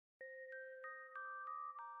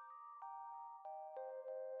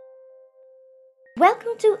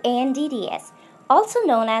Welcome to ANDDS, also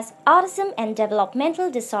known as Autism and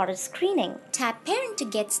Developmental Disorder Screening. Tap Parent to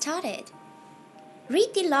get started.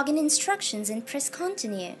 Read the login instructions and press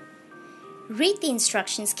Continue. Read the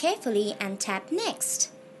instructions carefully and tap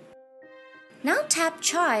Next. Now tap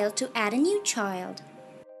Child to add a new child.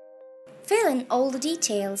 Fill in all the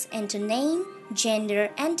details, enter name,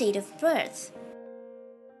 gender and date of birth.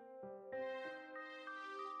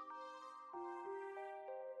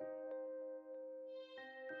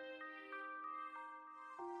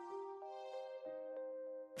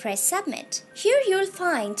 Press Submit. Here you'll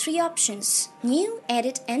find three options: New,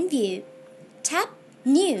 Edit and View. Tap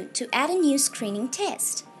New to add a new screening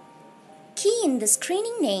test. Key in the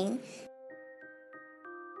screening name,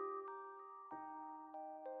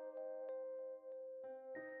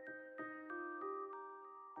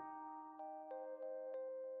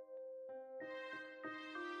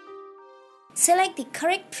 select the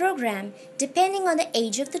correct program depending on the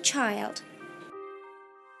age of the child.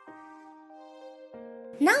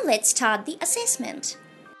 Now let's start the assessment.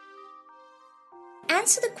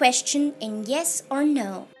 Answer the question in yes or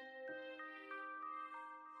no.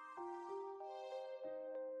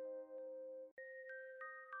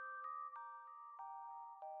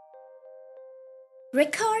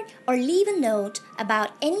 Record or leave a note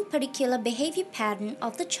about any particular behavior pattern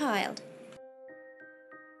of the child.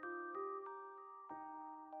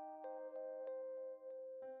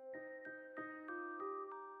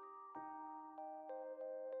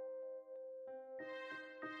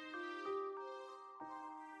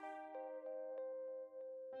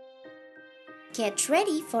 Get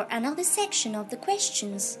ready for another section of the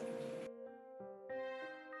questions.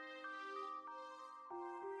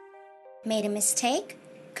 Made a mistake?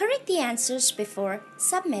 Correct the answers before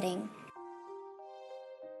submitting.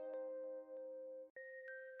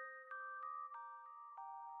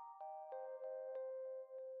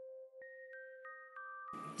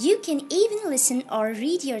 You can even listen or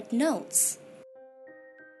read your notes.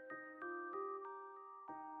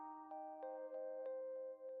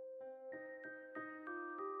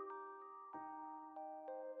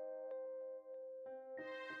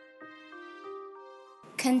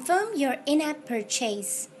 Confirm your in-app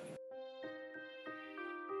purchase.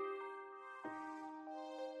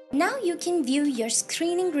 Now you can view your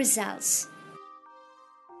screening results.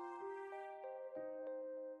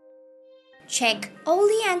 Check all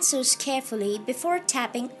the answers carefully before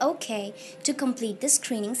tapping OK to complete the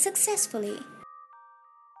screening successfully.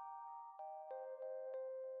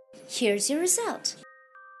 Here's your result.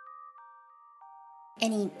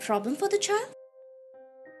 Any problem for the child?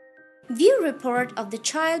 View report of the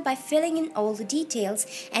child by filling in all the details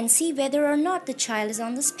and see whether or not the child is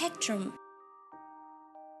on the spectrum.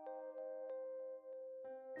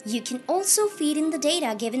 You can also feed in the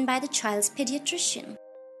data given by the child's pediatrician.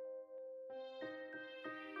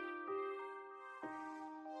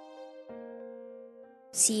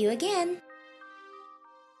 See you again.